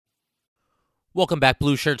Welcome back,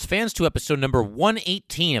 Blue Shirts fans, to episode number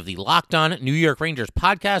 118 of the Locked On New York Rangers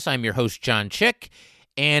podcast. I'm your host, John Chick,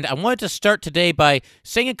 and I wanted to start today by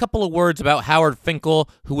saying a couple of words about Howard Finkel,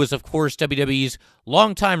 who was, of course, WWE's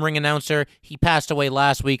longtime ring announcer. He passed away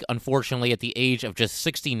last week, unfortunately, at the age of just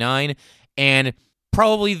 69, and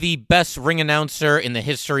probably the best ring announcer in the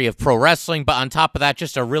history of pro wrestling, but on top of that,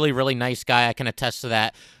 just a really, really nice guy. I can attest to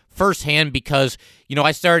that firsthand because,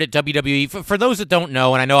 I started at WWE. For those that don't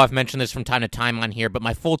know, and I know I've mentioned this from time to time on here, but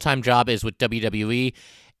my full-time job is with WWE,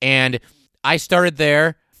 and I started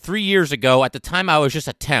there 3 years ago. At the time, I was just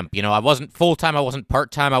a temp. I wasn't full-time, I wasn't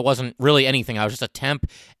part-time, I wasn't really anything. I was just a temp,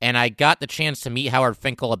 and I got the chance to meet Howard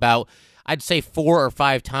Finkel about, I'd say, 4 or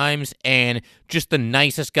 5 times, and just the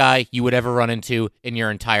nicest guy you would ever run into in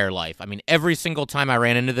your entire life. I mean, every single time I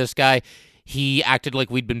ran into this guy, he acted like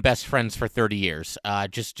we'd been best friends for 30 years.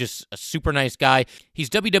 Just a super nice guy. He's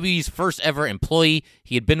WWE's first ever employee.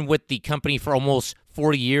 He had been with the company for almost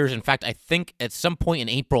 40 years. In fact, I think at some point in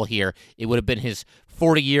April here, it would have been his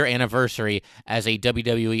 40-year anniversary as a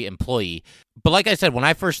WWE employee. But like I said, when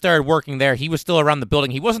I first started working there, he was still around the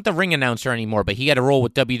building. He wasn't the ring announcer anymore, but he had a role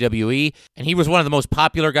with WWE, and he was one of the most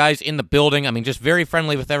popular guys in the building. I mean, just very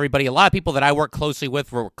friendly with everybody. A lot of people that I work closely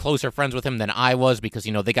with were closer friends with him than I was because,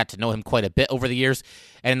 they got to know him quite a bit over the years.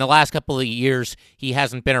 And in the last couple of years, he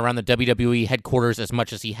hasn't been around the WWE headquarters as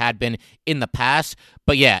much as he had been in the past.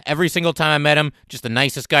 But yeah, every single time I met him, just the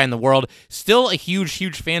nicest guy in the world. Still a huge,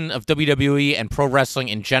 huge fan of WWE and pro wrestling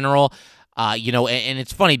in general. And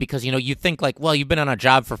it's funny because, you think like, well, you've been on a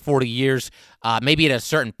job for 40 years. Maybe at a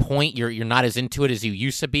certain point, you're not as into it as you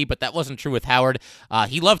used to be, but that wasn't true with Howard.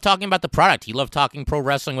 He loved talking about the product. He loved talking pro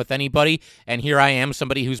wrestling with anybody. And here I am,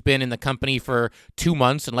 somebody who's been in the company for 2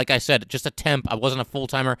 months. And like I said, just a temp. I wasn't a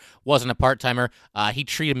full-timer, wasn't a part-timer. He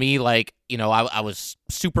treated me like, I was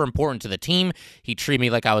super important to the team. He treated me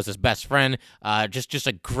like I was his best friend. Just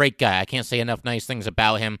a great guy. I can't say enough nice things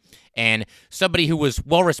about him. And somebody who was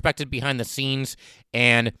well-respected behind the scenes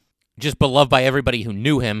and just beloved by everybody who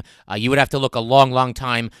knew him. You would have to look a long, long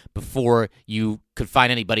time before you could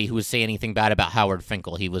find anybody who would say anything bad about Howard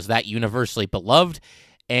Finkel. He was that universally beloved,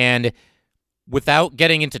 and without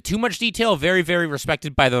getting into too much detail, very, very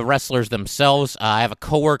respected by the wrestlers themselves. I have a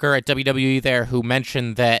coworker at WWE there who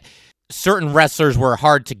mentioned that certain wrestlers were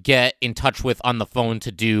hard to get in touch with on the phone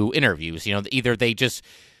to do interviews. Either they just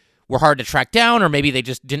were hard to track down, or maybe they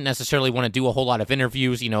just didn't necessarily want to do a whole lot of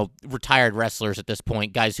interviews. Retired wrestlers at this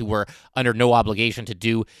point, guys who were under no obligation to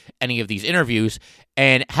do any of these interviews.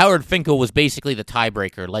 And Howard Finkel was basically the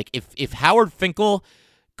tiebreaker. Like, if Howard Finkel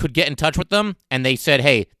could get in touch with them and they said,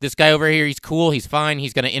 hey, this guy over here, he's cool, he's fine,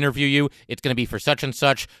 he's going to interview you, it's going to be for such and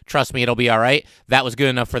such, trust me, it'll be all right, that was good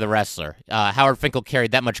enough for the wrestler. Howard Finkel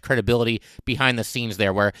carried that much credibility behind the scenes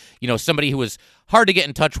there where, somebody who was hard to get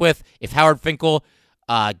in touch with, if Howard Finkel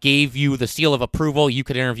gave you the seal of approval, you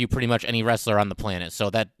could interview pretty much any wrestler on the planet. So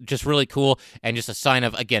that just really cool, and just a sign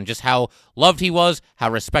of, again, just how loved he was, how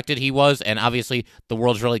respected he was, and obviously the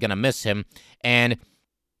world's really going to miss him. And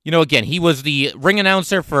again, he was the ring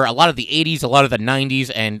announcer for a lot of the 80s, a lot of the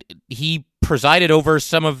 90s, and he presided over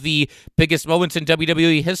some of the biggest moments in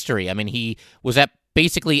WWE history. I mean, he was at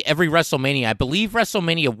basically every WrestleMania. I believe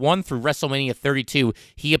WrestleMania 1 through WrestleMania 32,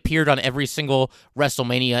 he appeared on every single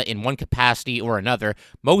WrestleMania in one capacity or another,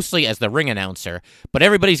 mostly as the ring announcer. But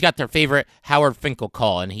everybody's got their favorite Howard Finkel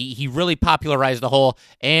call, and he really popularized the whole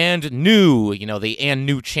and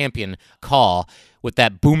new champion call with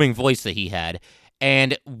that booming voice that he had.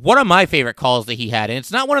 And one of my favorite calls that he had, and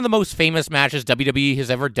it's not one of the most famous matches WWE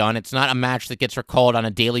has ever done. It's not a match that gets recalled on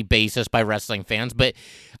a daily basis by wrestling fans, but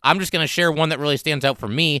I'm just going to share one that really stands out for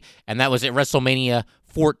me, and that was at WrestleMania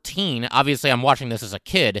 14. Obviously, I'm watching this as a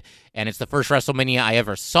kid, and it's the first WrestleMania I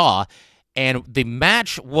ever saw. And the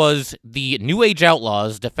match was the New Age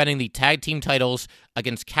Outlaws defending the tag team titles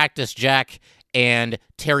against Cactus Jack and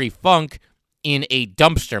Terry Funk in a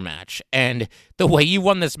dumpster match. And the way you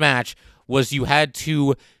won this match was you had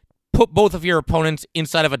to put both of your opponents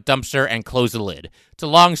inside of a dumpster and close the lid. It's a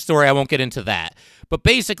long story. I won't get into that. But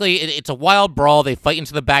basically, it's a wild brawl. They fight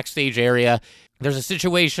into the backstage area. There's a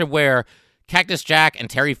situation where Cactus Jack and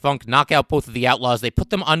Terry Funk knock out both of the Outlaws. They put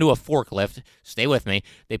them onto a forklift. Stay with me.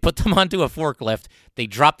 They put them onto a forklift. They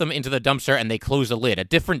drop them into the dumpster, and they close the lid. A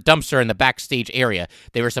different dumpster in the backstage area.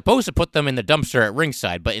 They were supposed to put them in the dumpster at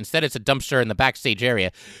ringside, but instead it's a dumpster in the backstage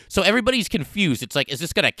area. So everybody's confused. It's like, is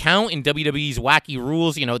this going to count in WWE's wacky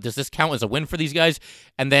rules? Does this count as a win for these guys?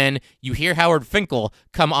 And then you hear Howard Finkel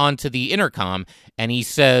come onto the intercom, and he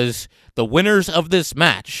says, the winners of this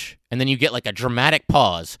match, and then you get like a dramatic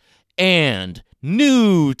pause. And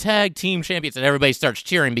new tag team champions, and everybody starts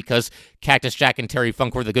cheering because Cactus Jack and Terry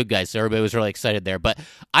Funk were the good guys, so everybody was really excited there. But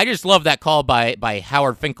I just love that call by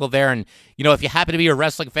Howard Finkel there, and if you happen to be a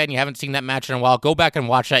wrestling fan, you haven't seen that match in a while, go back and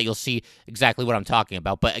watch that. You'll see exactly what I'm talking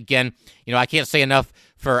about. But again, I can't say enough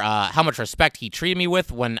for how much respect he treated me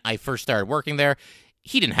with when I first started working there.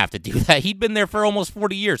 He didn't have to do that. He'd been there for almost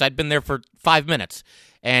 40 years. I'd been there for 5 minutes.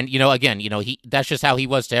 And, that's just how he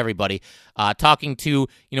was to everybody. Talking to,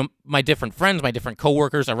 my different friends, my different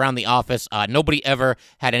coworkers around the office, nobody ever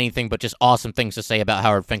had anything but just awesome things to say about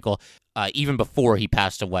Howard Finkel, even before he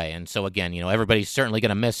passed away. And so, again, everybody's certainly going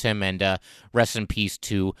to miss him, and rest in peace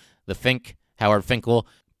to the Fink, Howard Finkel.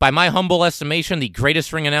 By my humble estimation, the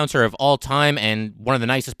greatest ring announcer of all time and one of the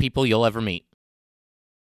nicest people you'll ever meet.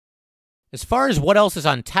 As far as what else is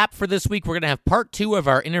on tap for this week, we're going to have part 2 of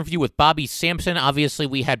our interview with Bobby Sampson. Obviously,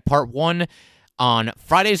 we had part 1 on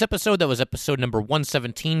Friday's episode. That was episode number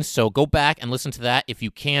 117, so go back and listen to that if you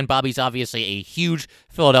can. Bobby's obviously a huge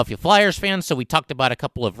Philadelphia Flyers fan, so we talked about a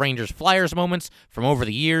couple of Rangers-Flyers moments from over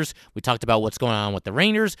the years. We talked about what's going on with the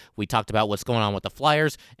Rangers. We talked about what's going on with the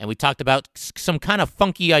Flyers, and we talked about some kind of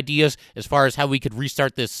funky ideas as far as how we could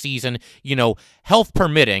restart this season, health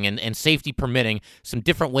permitting and safety permitting, some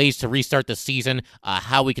different ways to restart the season,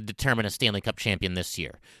 how we could determine a Stanley Cup champion this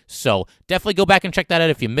year. So definitely go back and check that out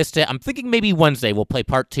if you missed it. I'm thinking maybe Wednesday we'll play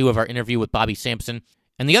part 2 of our interview with Bobby Sampson.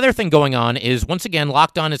 And the other thing going on is, once again,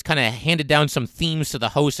 Locked On has kind of handed down some themes to the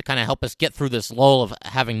host to kind of help us get through this lull of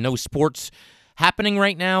having no sports happening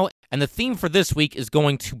right now. And the theme for this week is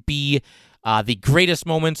going to be the greatest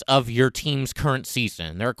moments of your team's current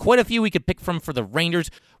season. There are quite a few we could pick from for the Rangers.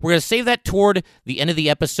 We're going to save that toward the end of the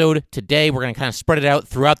episode today. We're going to kind of spread it out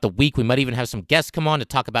throughout the week. We might even have some guests come on to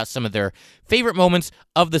talk about some of their favorite moments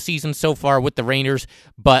of the season so far with the Rangers.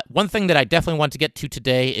 But one thing that I definitely want to get to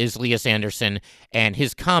today is Lias Andersson and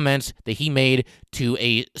his comments that he made to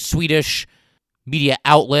a Swedish media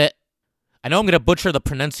outlet. I know I'm going to butcher the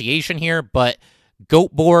pronunciation here, but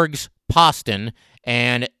Göteborgs Posten,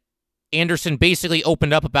 and Andersson basically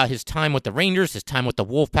opened up about his time with the Rangers, his time with the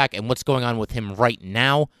Wolfpack, and what's going on with him right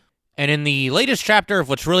now. And in the latest chapter of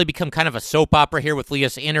what's really become kind of a soap opera here with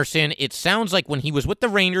Lias Andersson, it sounds like when he was with the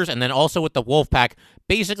Rangers and then also with the Wolfpack,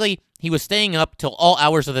 basically he was staying up till all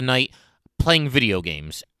hours of the night playing video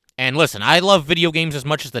games. And listen, I love video games as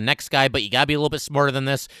much as the next guy, but you gotta be a little bit smarter than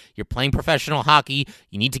this. You're playing professional hockey.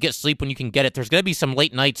 You need to get sleep when you can get it. There's gonna be some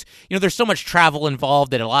late nights. There's so much travel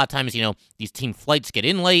involved that a lot of times, these team flights get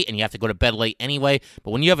in late and you have to go to bed late anyway.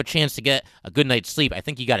 But when you have a chance to get a good night's sleep, I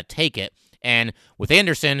think you gotta take it. And with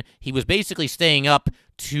Andersson, he was basically staying up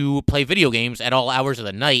to play video games at all hours of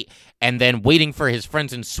the night and then waiting for his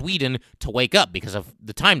friends in Sweden to wake up because of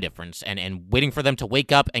the time difference and waiting for them to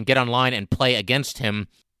wake up and get online and play against him.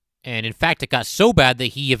 And in fact, it got so bad that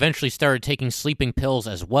he eventually started taking sleeping pills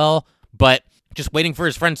as well. But just waiting for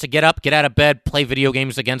his friends to get up, get out of bed, play video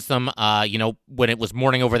games against them, when it was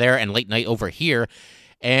morning over there and late night over here.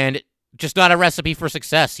 And just not a recipe for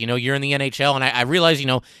success. You're in the NHL, and I realize,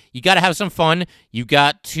 you got to have some fun. You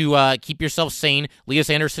got to keep yourself sane.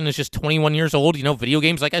 Lias Andersson is just 21 years old. Video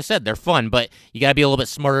games, like I said, they're fun, but you got to be a little bit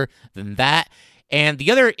smarter than that. And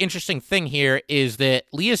the other interesting thing here is that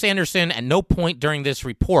Lias Andersson, at no point during this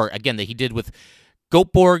report, again, that he did with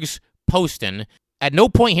Göteborgs Posten, at no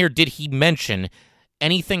point here did he mention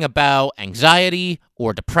anything about anxiety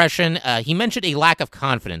or depression. He mentioned a lack of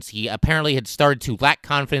confidence. He apparently had started to lack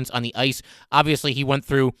confidence on the ice. Obviously, he went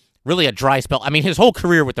through really a dry spell. I mean, his whole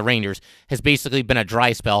career with the Rangers has basically been a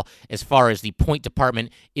dry spell as far as the point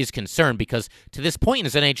department is concerned, because to this point in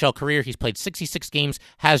his NHL career, he's played 66 games,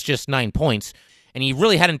 has just 9 points. And he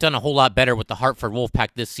really hadn't done a whole lot better with the Hartford Wolfpack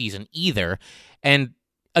this season either. And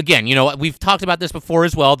again, we've talked about this before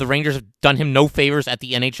as well. The Rangers have done him no favors at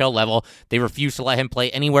the NHL level. They refuse to let him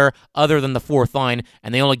play anywhere other than the fourth line,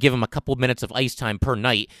 and they only give him a couple minutes of ice time per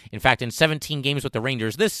night. In fact, in 17 games with the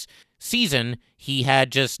Rangers this season, he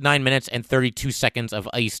had just 9 minutes and 32 seconds of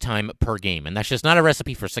ice time per game. And that's just not a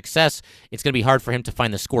recipe for success. It's going to be hard for him to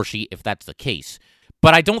find the score sheet if that's the case.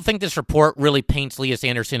 But I don't think this report really paints Lias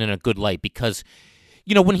Andersson in a good light because,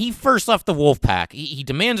 when he first left the Wolfpack, he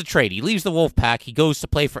demands a trade. He leaves the Wolfpack. He goes to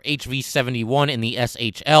play for HV71 in the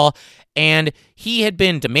SHL, and he had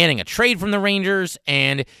been demanding a trade from the Rangers,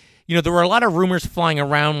 and, there were a lot of rumors flying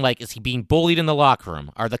around, like, is he being bullied in the locker room?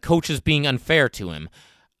 Are the coaches being unfair to him?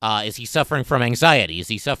 Is he suffering from anxiety? Is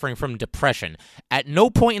he suffering from depression? At no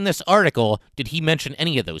point in this article did he mention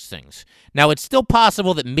any of those things. Now, it's still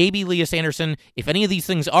possible that maybe Lias Andersson, if any of these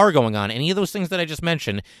things are going on, any of those things that I just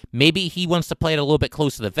mentioned, maybe he wants to play it a little bit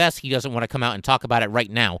close to the vest. He doesn't want to come out and talk about it right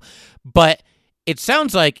now. But It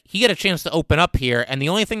sounds like he had a chance to open up here, and the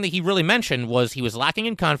only thing that he really mentioned was he was lacking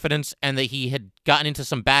in confidence and that he had gotten into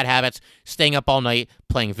some bad habits, staying up all night,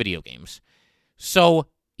 playing video games. So,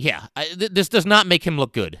 yeah, this does not make him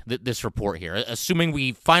look good, this report here, assuming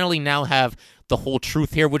we finally now have the whole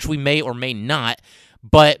truth here, which we may or may not.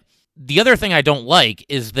 But the other thing I don't like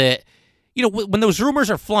is that, when those rumors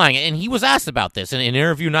are flying, and he was asked about this in an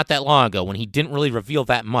interview not that long ago when he didn't really reveal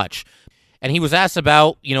that much, and he was asked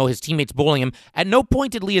about, his teammates bullying him. At no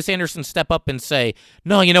point did Lias Andersson step up and say,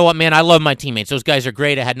 no, you know what, man, I love my teammates. Those guys are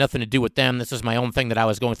great. I had nothing to do with them. This is my own thing that I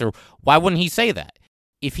was going through. Why wouldn't he say that?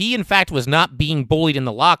 If he, in fact, was not being bullied in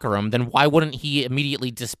the locker room, then why wouldn't he immediately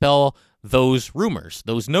dispel those rumors,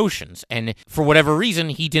 those notions? And for whatever reason,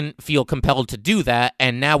 he didn't feel compelled to do that,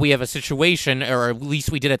 and now we have a situation, or at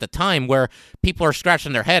least we did at the time, where people are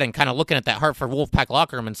scratching their head and kind of looking at that Hartford Wolfpack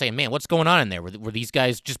locker room and saying, man, what's going on in there? Were these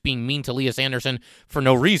guys just being mean to Lias Andersson for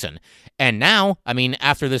no reason? And now,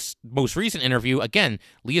 after this most recent interview, again,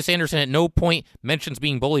 Lias Andersson at no point mentions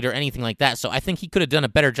being bullied or anything like that, so I think he could have done a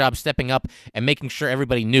better job stepping up and making sure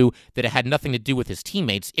everybody knew that it had nothing to do with his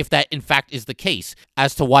teammates, if that in fact is the case,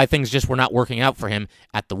 as to why things just were not working out for him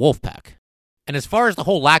at the Wolfpack. And as far as the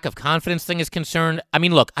whole lack of confidence thing is concerned,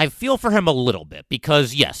 look, I feel for him a little bit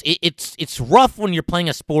because, yes, it's rough when you're playing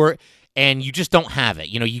a sport and you just don't have it.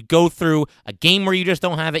 You go through a game where you just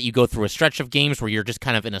don't have it. You go through a stretch of games where you're just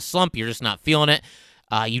kind of in a slump. You're just not feeling it.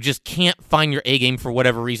 You just can't find your A game for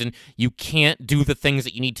whatever reason. You can't do the things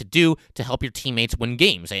that you need to do to help your teammates win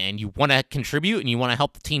games. And you want to contribute and you want to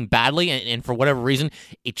help the team badly. And for whatever reason,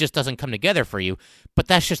 it just doesn't come together for you. But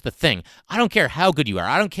that's just the thing. I don't care how good you are.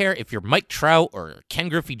 I don't care if you're Mike Trout or Ken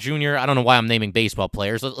Griffey Jr. I don't know why I'm naming baseball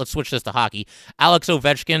players. Let's switch this to hockey. Alex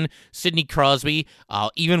Ovechkin, Sidney Crosby,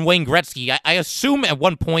 even Wayne Gretzky. I assume at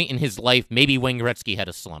one point in his life, maybe Wayne Gretzky had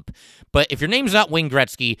a slump. But if your name's not Wayne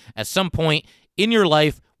Gretzky, at some point in your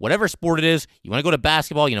life, whatever sport it is, you want to go to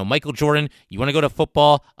basketball, Michael Jordan, you want to go to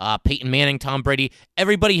football, Peyton Manning, Tom Brady,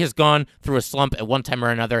 everybody has gone through a slump at one time or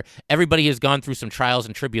another. Everybody has gone through some trials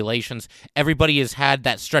and tribulations. Everybody has had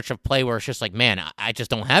that stretch of play where it's just like, man, I just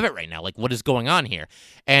don't have it right now. Like, what is going on here?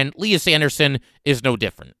 And Lias Andersson is no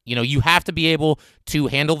different. You have to be able to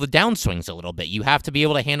handle the downswings a little bit. You have to be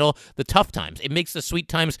able to handle the tough times. It makes the sweet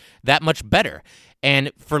times that much better.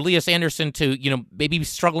 And for Lias Andersson to, maybe be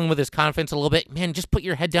struggling with his confidence a little bit, man, just put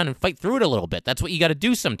your head down and fight through it a little bit. That's what you got to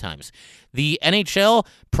do sometimes. The NHL,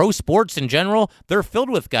 pro sports in general, they're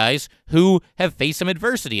filled with guys who have faced some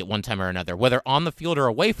adversity at one time or another, whether on the field or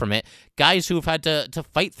away from it, guys who have had to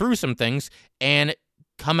fight through some things and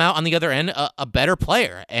come out on the other end a better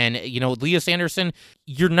player. And, Lias Andersson,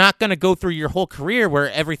 you're not going to go through your whole career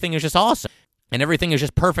where everything is just awesome and everything is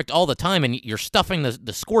just perfect all the time, and you're stuffing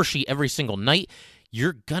the score sheet every single night.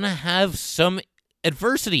 You're going to have some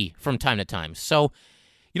adversity from time to time. So,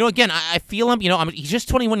 again, I feel him. He's just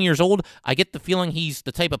 21 years old. I get the feeling he's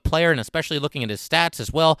the type of player, and especially looking at his stats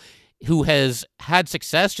as well, who has had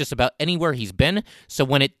success just about anywhere he's been. So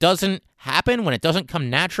when it doesn't happen, when it doesn't come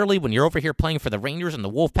naturally, when you're over here playing for the Rangers and the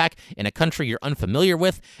Wolfpack in a country you're unfamiliar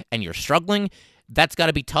with and you're struggling, that's got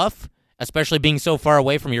to be tough, especially being so far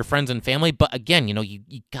away from your friends and family. But again, you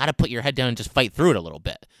got to put your head down and just fight through it a little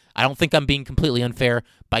bit. I don't think I'm being completely unfair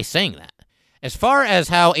by saying that. As far as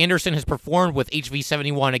how Andersson has performed with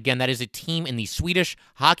HV71, again, that is a team in the Swedish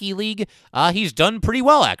Hockey League. He's done pretty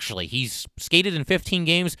well, actually. He's skated in 15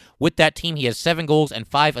 games with that team. He has 7 goals and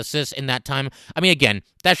 5 assists in that time. Again,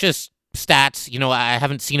 that's just stats. I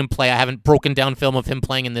haven't seen him play. I haven't broken down film of him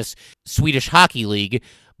playing in this Swedish Hockey League.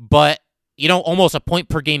 But almost a point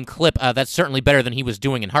per game clip. That's certainly better than he was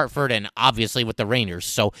doing in Hartford and obviously with the Rangers.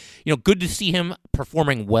 So, good to see him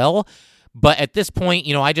performing well. But at this point,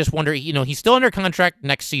 I just wonder, he's still under contract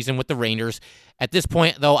next season with the Rangers. At this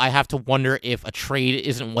point, though, I have to wonder if a trade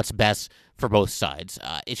isn't what's best for both sides.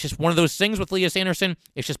 It's just one of those things with Lias Andersson.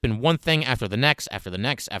 It's just been one thing after the next, after the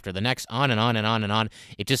next, after the next, on and on and on and on.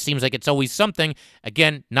 It just seems like it's always something.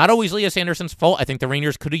 Again, not always Lias Andersson's fault. I think the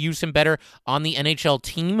Rangers could have used him better on the NHL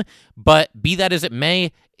team. But be that as it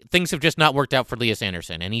may, things have just not worked out for Lias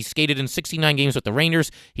Andersson. And he's skated in 69 games with the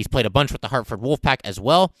Rangers. He's played a bunch with the Hartford Wolfpack as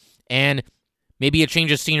well. And maybe a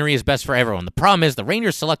change of scenery is best for everyone. The problem is the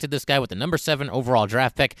Rangers selected this guy with the number 7 overall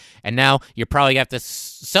draft pick, and now you're probably going to have to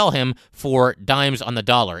sell him for dimes on the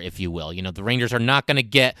dollar, if you will. The Rangers are not going to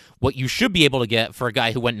get what you should be able to get for a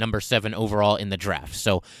guy who went number 7 overall in the draft.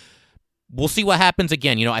 So we'll see what happens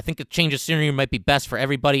again. I think a change of scenery might be best for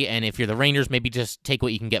everybody, and if you're the Rangers, maybe just take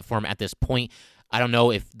what you can get for him at this point. I don't know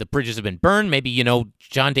if the bridges have been burned. Maybe,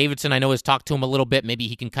 John Davidson, I know, has talked to him a little bit. Maybe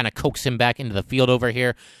he can kind of coax him back into the field over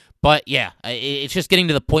here. But yeah, it's just getting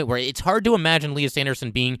to the point where it's hard to imagine Lias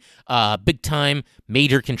Andersson being a big-time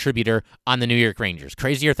major contributor on the New York Rangers.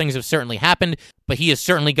 Crazier things have certainly happened, but he has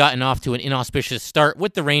certainly gotten off to an inauspicious start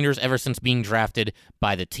with the Rangers ever since being drafted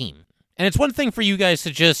by the team. And it's one thing for you guys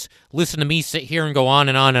to just listen to me sit here and go on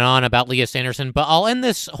and on and on about Lias Andersson, but I'll end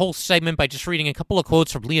this whole segment by just reading a couple of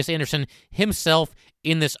quotes from Lias Andersson himself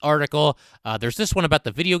in this article. There's this one about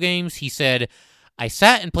the video games. He said, "I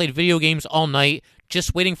sat and played video games all night,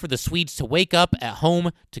 just waiting for the Swedes to wake up at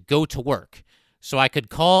home to go to work, so I could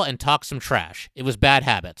call and talk some trash. It was bad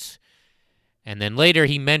habits." And then later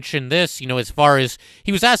he mentioned this, as far as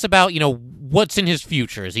he was asked about, what's in his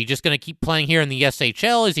future. Is he just going to keep playing here in the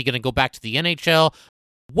SHL? Is he going to go back to the NHL?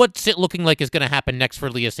 What's it looking like is going to happen next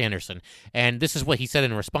for Lias Andersson? And this is what he said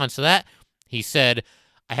in response to that. He said,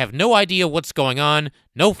 "I have no idea what's going on,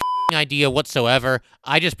 no idea whatsoever.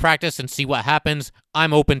 I just practice and see what happens.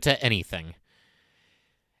 I'm open to anything."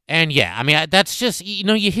 And yeah, I mean, that's just,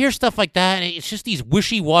 you hear stuff like that, and it's just these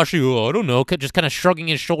wishy-washy, I don't know, just kind of shrugging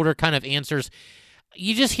his shoulder kind of answers.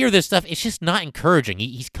 You just hear this stuff, it's just not encouraging.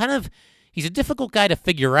 He's a difficult guy to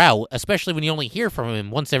figure out, especially when you only hear from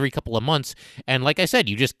him once every couple of months. And like I said,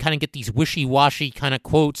 you just kind of get these wishy-washy kind of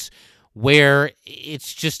quotes where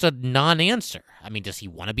it's just a non-answer. I mean, does he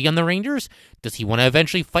want to be on the Rangers? Does he want to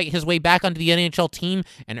eventually fight his way back onto the NHL team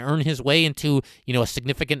and earn his way into, a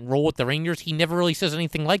significant role with the Rangers? He never really says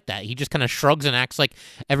anything like that. He just kind of shrugs and acts like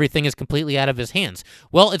everything is completely out of his hands.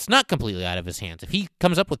 Well, it's not completely out of his hands. If he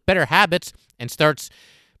comes up with better habits and starts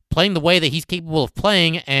playing the way that he's capable of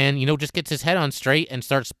playing and, just gets his head on straight and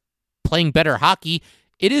starts playing better hockey,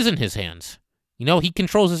 it is in his hands. He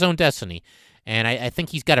controls his own destiny. And I think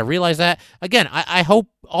he's got to realize that. Again, I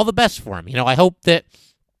hope all the best for him. I hope that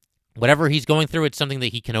whatever he's going through, it's something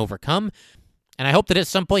that he can overcome. And I hope that at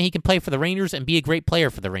some point he can play for the Rangers and be a great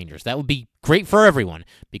player for the Rangers. That would be great for everyone.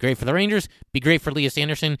 Be great for the Rangers, be great for Lias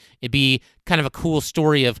Andersson. It'd be kind of a cool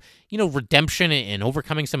story of, redemption and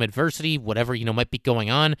overcoming some adversity, whatever, might be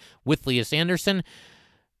going on with Lias Andersson.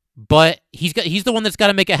 But he's the one that's got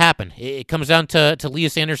to make it happen. It comes down to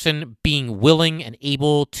Lias Andersson being willing and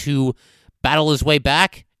able to battle his way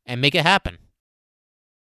back and make it happen.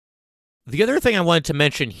 The other thing I wanted to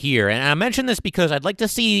mention here, and I mention this because I'd like to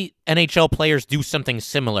see NHL players do something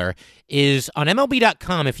similar, is on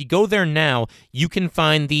MLB.com, if you go there now, you can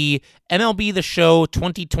find the MLB The Show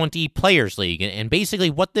 2020 Players League. And basically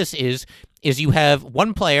what this is you have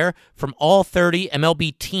one player from all 30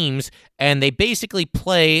 MLB teams, and they basically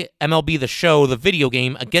play MLB The Show, the video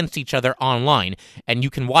game, against each other online. And you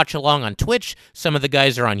can watch along on Twitch. Some of the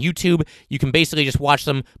guys are on YouTube. You can basically just watch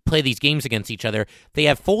them play these games against each other. They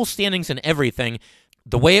have full standings and everything.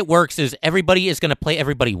 The way it works is everybody is going to play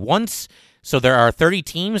everybody once. So there are 30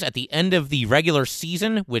 teams at the end of the regular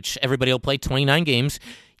season, which everybody will play 29 games.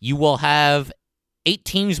 You will have 8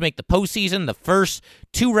 teams make the postseason. The first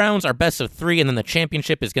 2 rounds are best of 3, and then the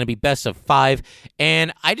championship is going to be best of 5.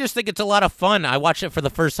 And I just think it's a lot of fun. I watched it for the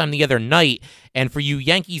first time the other night. And for you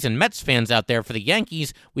Yankees and Mets fans out there, for the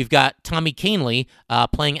Yankees, we've got Tommy Kahnle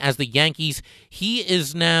playing as the Yankees. He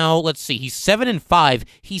is now, he's 7-5.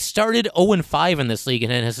 He started 0-5 in this league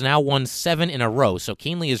and has now won 7 in a row. So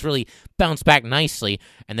Kahnle has really bounced back nicely.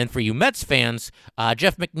 And then for you Mets fans,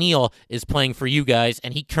 Jeff McNeil is playing for you guys,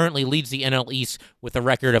 and he currently leads the NL East with a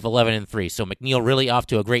record of 11-3. So McNeil really off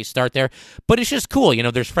to a great start there. But it's just cool.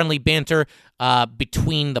 There's friendly banter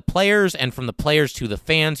between the players and from the players to the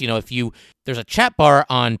fans. There's a chat bar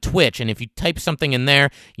on Twitch, and if you type something in there,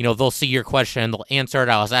 they'll see your question and they'll answer it.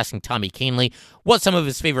 I was asking Tommy Kahnle what some of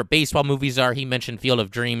his favorite baseball movies are. He mentioned Field of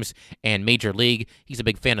Dreams and Major League. He's a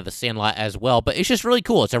big fan of The Sandlot as well, but it's just really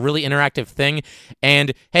cool. It's a really interactive thing,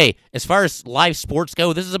 and hey, as far as live sports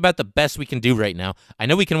go, this is about the best we can do right now. I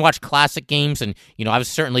know we can watch classic games, and I've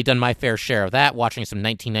certainly done my fair share of that, watching some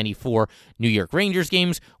 1994 New York Rangers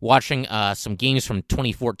games, watching some games from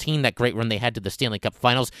 2014, that great run they had to the Stanley Cup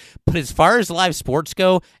Finals. But as far as live sports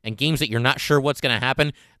go and games that you're not sure what's going to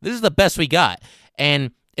happen, this is the best we got.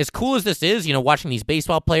 And as cool as this is, watching these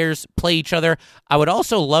baseball players play each other, I would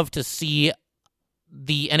also love to see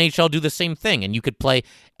the NHL do the same thing. And you could play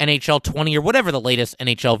NHL 20 or whatever the latest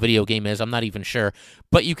NHL video game is. I'm not even sure.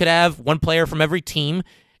 But you could have one player from every team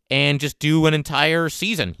and just do an entire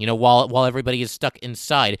season, while everybody is stuck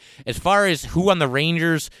inside. As far as who on the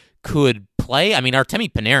Rangers could play, I mean,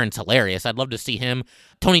 Artemi Panarin's hilarious. I'd love to see him.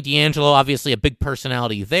 Tony DeAngelo, obviously a big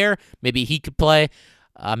personality there. Maybe he could play.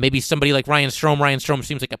 Maybe somebody like Ryan Strome. Ryan Strome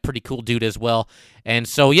seems like a pretty cool dude as well. And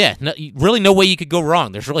so, yeah, really no way you could go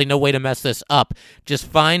wrong. There's really no way to mess this up. Just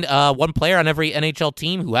find one player on every NHL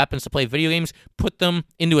team who happens to play video games, put them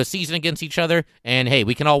into a season against each other, and hey,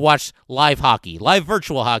 we can all watch live hockey, live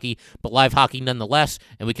virtual hockey, but live hockey nonetheless,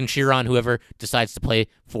 and we can cheer on whoever decides to play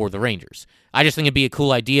for the Rangers. I just think it'd be a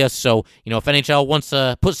cool idea, so, if NHL wants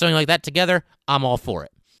to put something like that together, I'm all for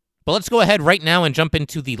it. But let's go ahead right now and jump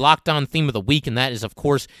into the Locked On theme of the week, and that is, of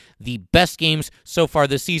course, the best games so far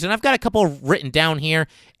this season. I've got a couple written down here,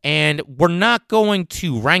 and we're not going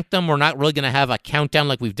to rank them. We're not really going to have a countdown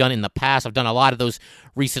like we've done in the past. I've done a lot of those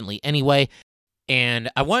recently anyway.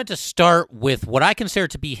 And I wanted to start with what I consider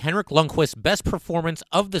to be Henrik Lundqvist's best performance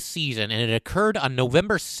of the season, and it occurred on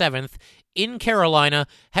November 7th in Carolina.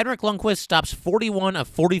 Henrik Lundqvist stops 41 of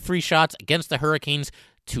 43 shots against the Hurricanes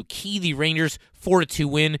to key the Rangers 4-2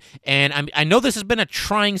 win. And I know this has been a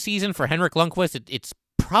trying season for Henrik Lundqvist. It's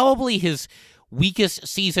probably his weakest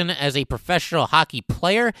season as a professional hockey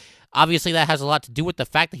player. Obviously, that has a lot to do with the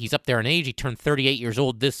fact that he's up there in age. He turned 38 years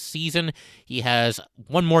old this season. He has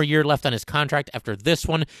one more year left on his contract after this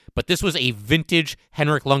one, but this was a vintage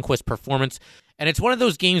Henrik Lundqvist performance. And it's one of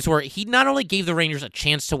those games where he not only gave the Rangers a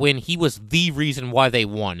chance to win, he was the reason why they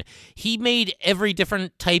won. He made every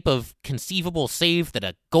different type of conceivable save that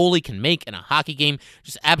a goalie can make in a hockey game,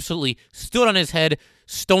 just absolutely stood on his head,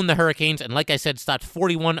 stoned the Hurricanes, and like I said, stopped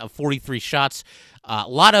 41 of 43 shots. A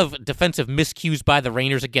lot of defensive miscues by the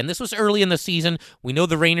Rangers. Again, this was early in the season. We know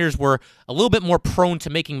the Rangers were a little bit more prone to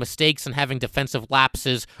making mistakes and having defensive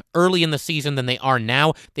lapses early in the season than they are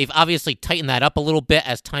now. They've obviously tightened that up a little bit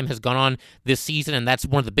as time has gone on this season, and that's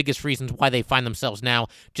one of the biggest reasons why they find themselves now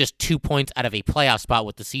just 2 points out of a playoff spot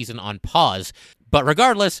with the season on pause. But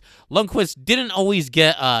regardless, Lundqvist didn't always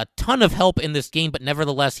get a ton of help in this game, but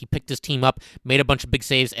nevertheless, he picked his team up, made a bunch of big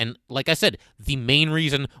saves, and like I said, the main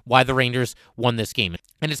reason why the Rangers won this game.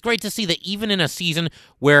 And it's great to see that even in a season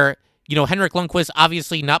where, Henrik Lundqvist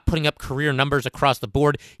obviously not putting up career numbers across the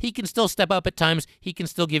board, he can still step up at times, he can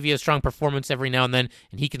still give you a strong performance every now and then,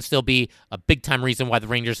 and he can still be a big-time reason why the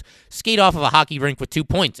Rangers skate off of a hockey rink with 2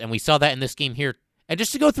 points, and we saw that in this game here. And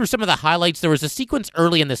just to go through some of the highlights, there was a sequence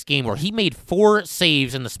early in this game where he made 4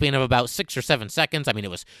 saves in the span of about 6 or 7 seconds. I mean,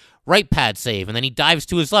 it was right pad save, and then he dives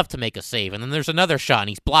to his left to make a save, and then there's another shot, and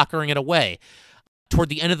he's blockering it away. Toward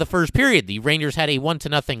the end of the first period, the Rangers had a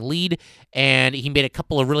 1-0 lead, and he made a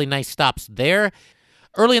couple of really nice stops there.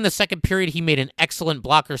 Early in the second period, he made an excellent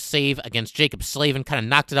blocker save against Jacob Slavin, kind of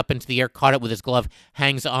knocked it up into the air, caught it with his glove,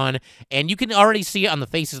 hangs on, and you can already see it on the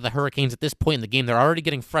faces of the Hurricanes at this point in the game. They're already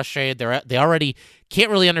getting frustrated. They already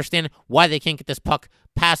can't really understand why they can't get this puck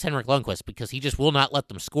past Henrik Lundqvist because he just will not let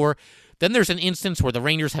them score. Then there's an instance where the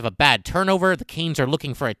Rangers have a bad turnover. The Canes are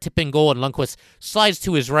looking for a tipping goal, and Lundqvist slides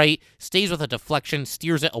to his right, stays with a deflection,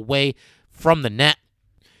 steers it away from the net.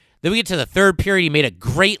 Then we get to the third period. He made a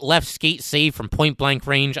great left skate save from point-blank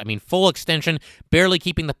range. I mean, full extension, barely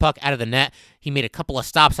keeping the puck out of the net. He made a couple of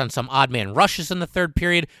stops on some odd-man rushes in the third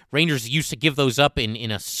period. Rangers used to give those up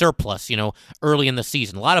in a surplus, early in the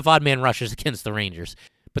season. A lot of odd-man rushes against the Rangers.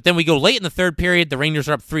 But then we go late in the third period. The Rangers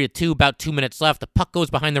are up 3-2, about 2 minutes left. The puck goes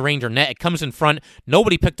behind the Ranger net. It comes in front.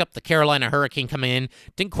 Nobody picked up the Carolina Hurricane coming in.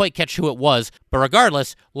 Didn't quite catch who it was. But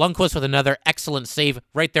regardless, Lundqvist with another excellent save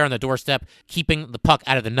right there on the doorstep, keeping the puck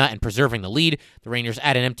out of the net and preserving the lead. The Rangers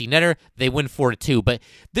add an empty netter. They win 4-2. But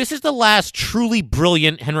this is the last truly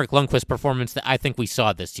brilliant Henrik Lundqvist performance that I think we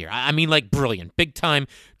saw this year. I mean, like brilliant. Big time,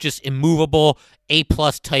 just immovable,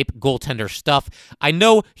 A-plus type goaltender stuff. I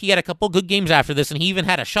know he had a couple good games after this, and he even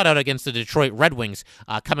had a shutout against the Detroit Red Wings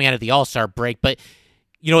coming out of the All-Star break, but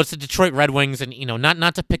it's the Detroit Red Wings, and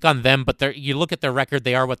not to pick on them, but you look at their record,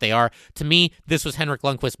 they are what they are. To me, this was Henrik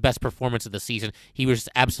Lundqvist's best performance of the season. He was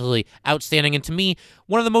absolutely outstanding, and to me,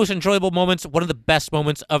 one of the most enjoyable moments, one of the best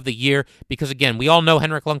moments of the year, because again, we all know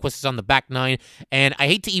Henrik Lundqvist is on the back nine, and I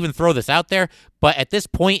hate to even throw this out there, but at this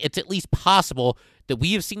point, it's at least possible that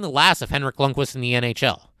we have seen the last of Henrik Lundqvist in the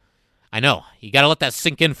NHL. I know, you got to let that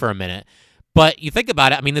sink in for a minute. But you think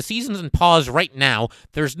about it, I mean, the season's in pause right now.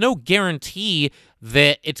 There's no guarantee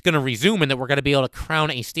that it's going to resume and that we're going to be able to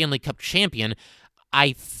crown a Stanley Cup champion.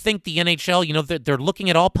 I think the NHL, they're looking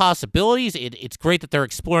at all possibilities. It's great that they're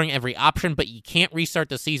exploring every option, but you can't restart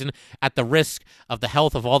the season at the risk of the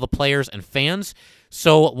health of all the players and fans.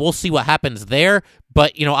 So we'll see what happens there.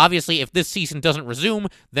 But, obviously, if this season doesn't resume,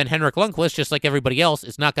 then Henrik Lundqvist, just like everybody else,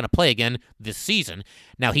 is not going to play again this season.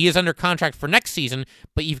 Now, he is under contract for next season,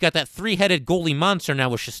 but you've got that three-headed goalie monster now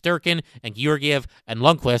with Shesterkin and Georgiev and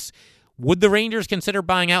Lundqvist. Would the Rangers consider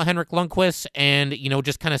buying out Henrik Lundqvist and,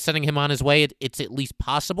 just kind of sending him on his way? It's at least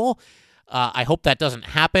possible. I hope that doesn't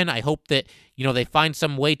happen. I hope that, they find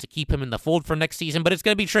some way to keep him in the fold for next season, but it's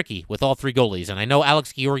going to be tricky with all three goalies. And I know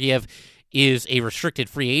Alex Georgiev is a restricted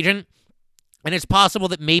free agent, and it's possible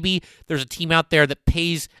that maybe there's a team out there that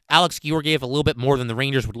pays Alex Georgiev a little bit more than the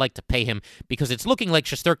Rangers would like to pay him, because it's looking like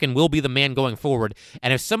Shesterkin will be the man going forward.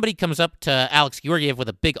 And if somebody comes up to Alex Georgiev with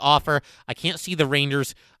a big offer, I can't see the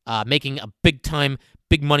Rangers making a big-time,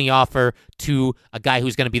 big money offer to a guy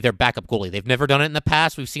who's going to be their backup goalie. They've never done it in the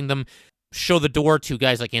past. We've seen them show the door to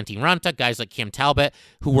guys like Antti Raanta, guys like Cam Talbot,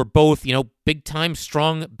 who were both, big-time,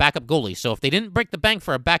 strong backup goalies. So if they didn't break the bank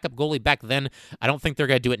for a backup goalie back then, I don't think they're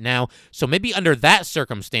going to do it now. So maybe under that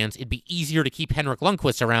circumstance, it'd be easier to keep Henrik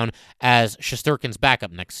Lundqvist around as Shesterkin's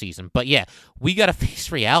backup next season. But yeah, we got to face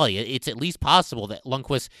reality. It's at least possible that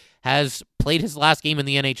Lundqvist has played his last game in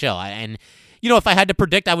the NHL. And if I had to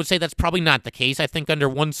predict, I would say that's probably not the case. I think under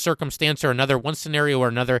one circumstance or another, one scenario or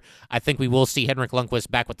another, I think we will see Henrik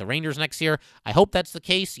Lundqvist back with the Rangers next year. I hope that's the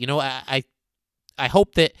case. I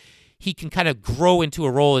hope that he can kind of grow into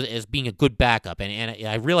a role as being a good backup. And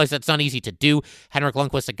I realize that's not easy to do. Henrik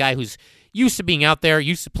Lundqvist, a guy who's used to being out there,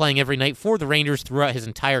 used to playing every night for the Rangers throughout his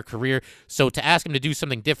entire career. So to ask him to do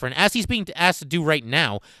something different, as he's being asked to do right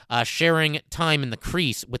now, sharing time in the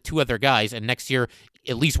crease with two other guys, and next year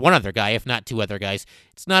at least one other guy, if not two other guys,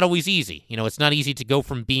 it's not always easy. It's not easy to go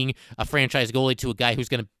from being a franchise goalie to a guy who's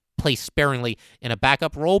going to play sparingly in a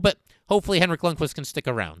backup role, but hopefully Henrik Lundqvist can stick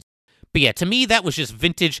around. But yeah, to me, that was just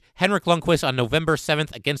vintage Henrik Lundqvist on November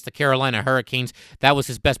 7th against the Carolina Hurricanes. That was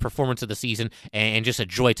his best performance of the season, and just a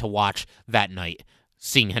joy to watch that night,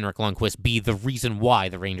 seeing Henrik Lundqvist be the reason why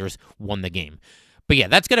the Rangers won the game. But yeah,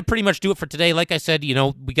 that's going to pretty much do it for today. Like I said,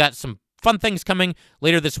 we got some fun things coming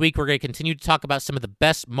later this week. We're going to continue to talk about some of the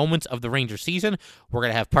best moments of the Rangers season. We're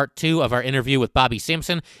going to have part 2 of our interview with Bobby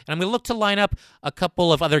Simpson, and I'm going to look to line up a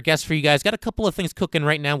couple of other guests for you guys. Got a couple of things cooking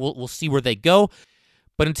right now. We'll see where they go.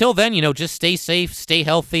 But until then, just stay safe, stay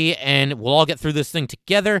healthy, and we'll all get through this thing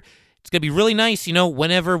together. It's going to be really nice,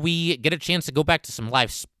 whenever we get a chance to go back to some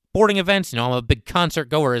live sporting events. I'm a big concert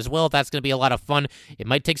goer as well. That's going to be a lot of fun. It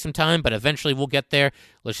might take some time, but eventually we'll get there.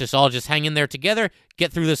 Let's just all hang in there together,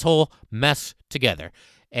 get through this whole mess together.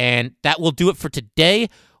 And that will do it for today.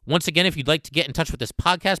 Once again, if you'd like to get in touch with this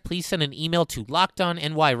podcast, please send an email to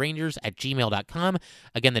lockedonnyrangers@gmail.com.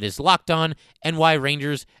 Again, that is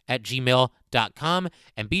lockedonnyrangers@gmail.com.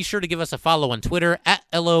 And be sure to give us a follow on Twitter at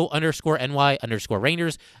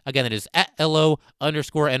LO_NY_Rangers. Again, that is at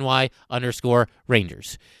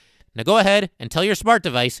LO_NY_Rangers. Now go ahead and tell your smart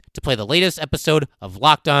device to play the latest episode of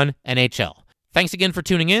Locked On NHL. Thanks again for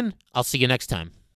tuning in. I'll see you next time.